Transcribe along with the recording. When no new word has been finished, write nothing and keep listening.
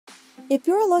If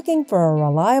you're looking for a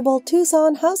reliable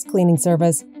Tucson house cleaning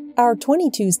service, our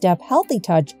 22-step Healthy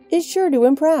Touch is sure to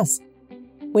impress.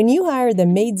 When you hire the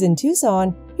Maids in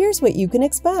Tucson, here's what you can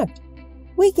expect.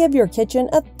 We give your kitchen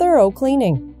a thorough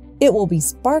cleaning. It will be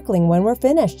sparkling when we're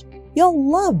finished. You'll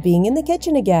love being in the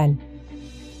kitchen again.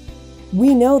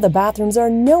 We know the bathrooms are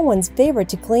no one's favorite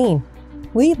to clean.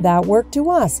 Leave that work to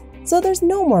us, so there's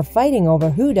no more fighting over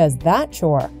who does that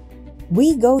chore.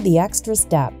 We go the extra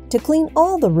step to clean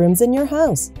all the rooms in your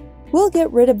house. We'll get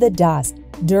rid of the dust,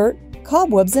 dirt,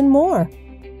 cobwebs, and more.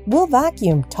 We'll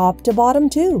vacuum top to bottom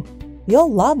too. You'll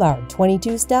love our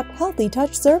 22-step Healthy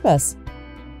Touch service.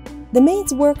 The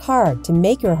Maids work hard to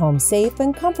make your home safe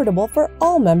and comfortable for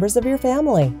all members of your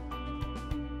family.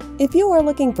 If you are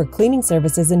looking for cleaning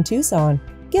services in Tucson,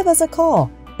 give us a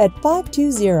call at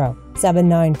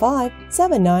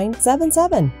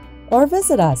 520-795-7977 or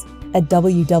visit us at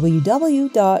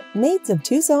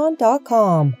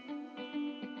www.maidsoftucson.com.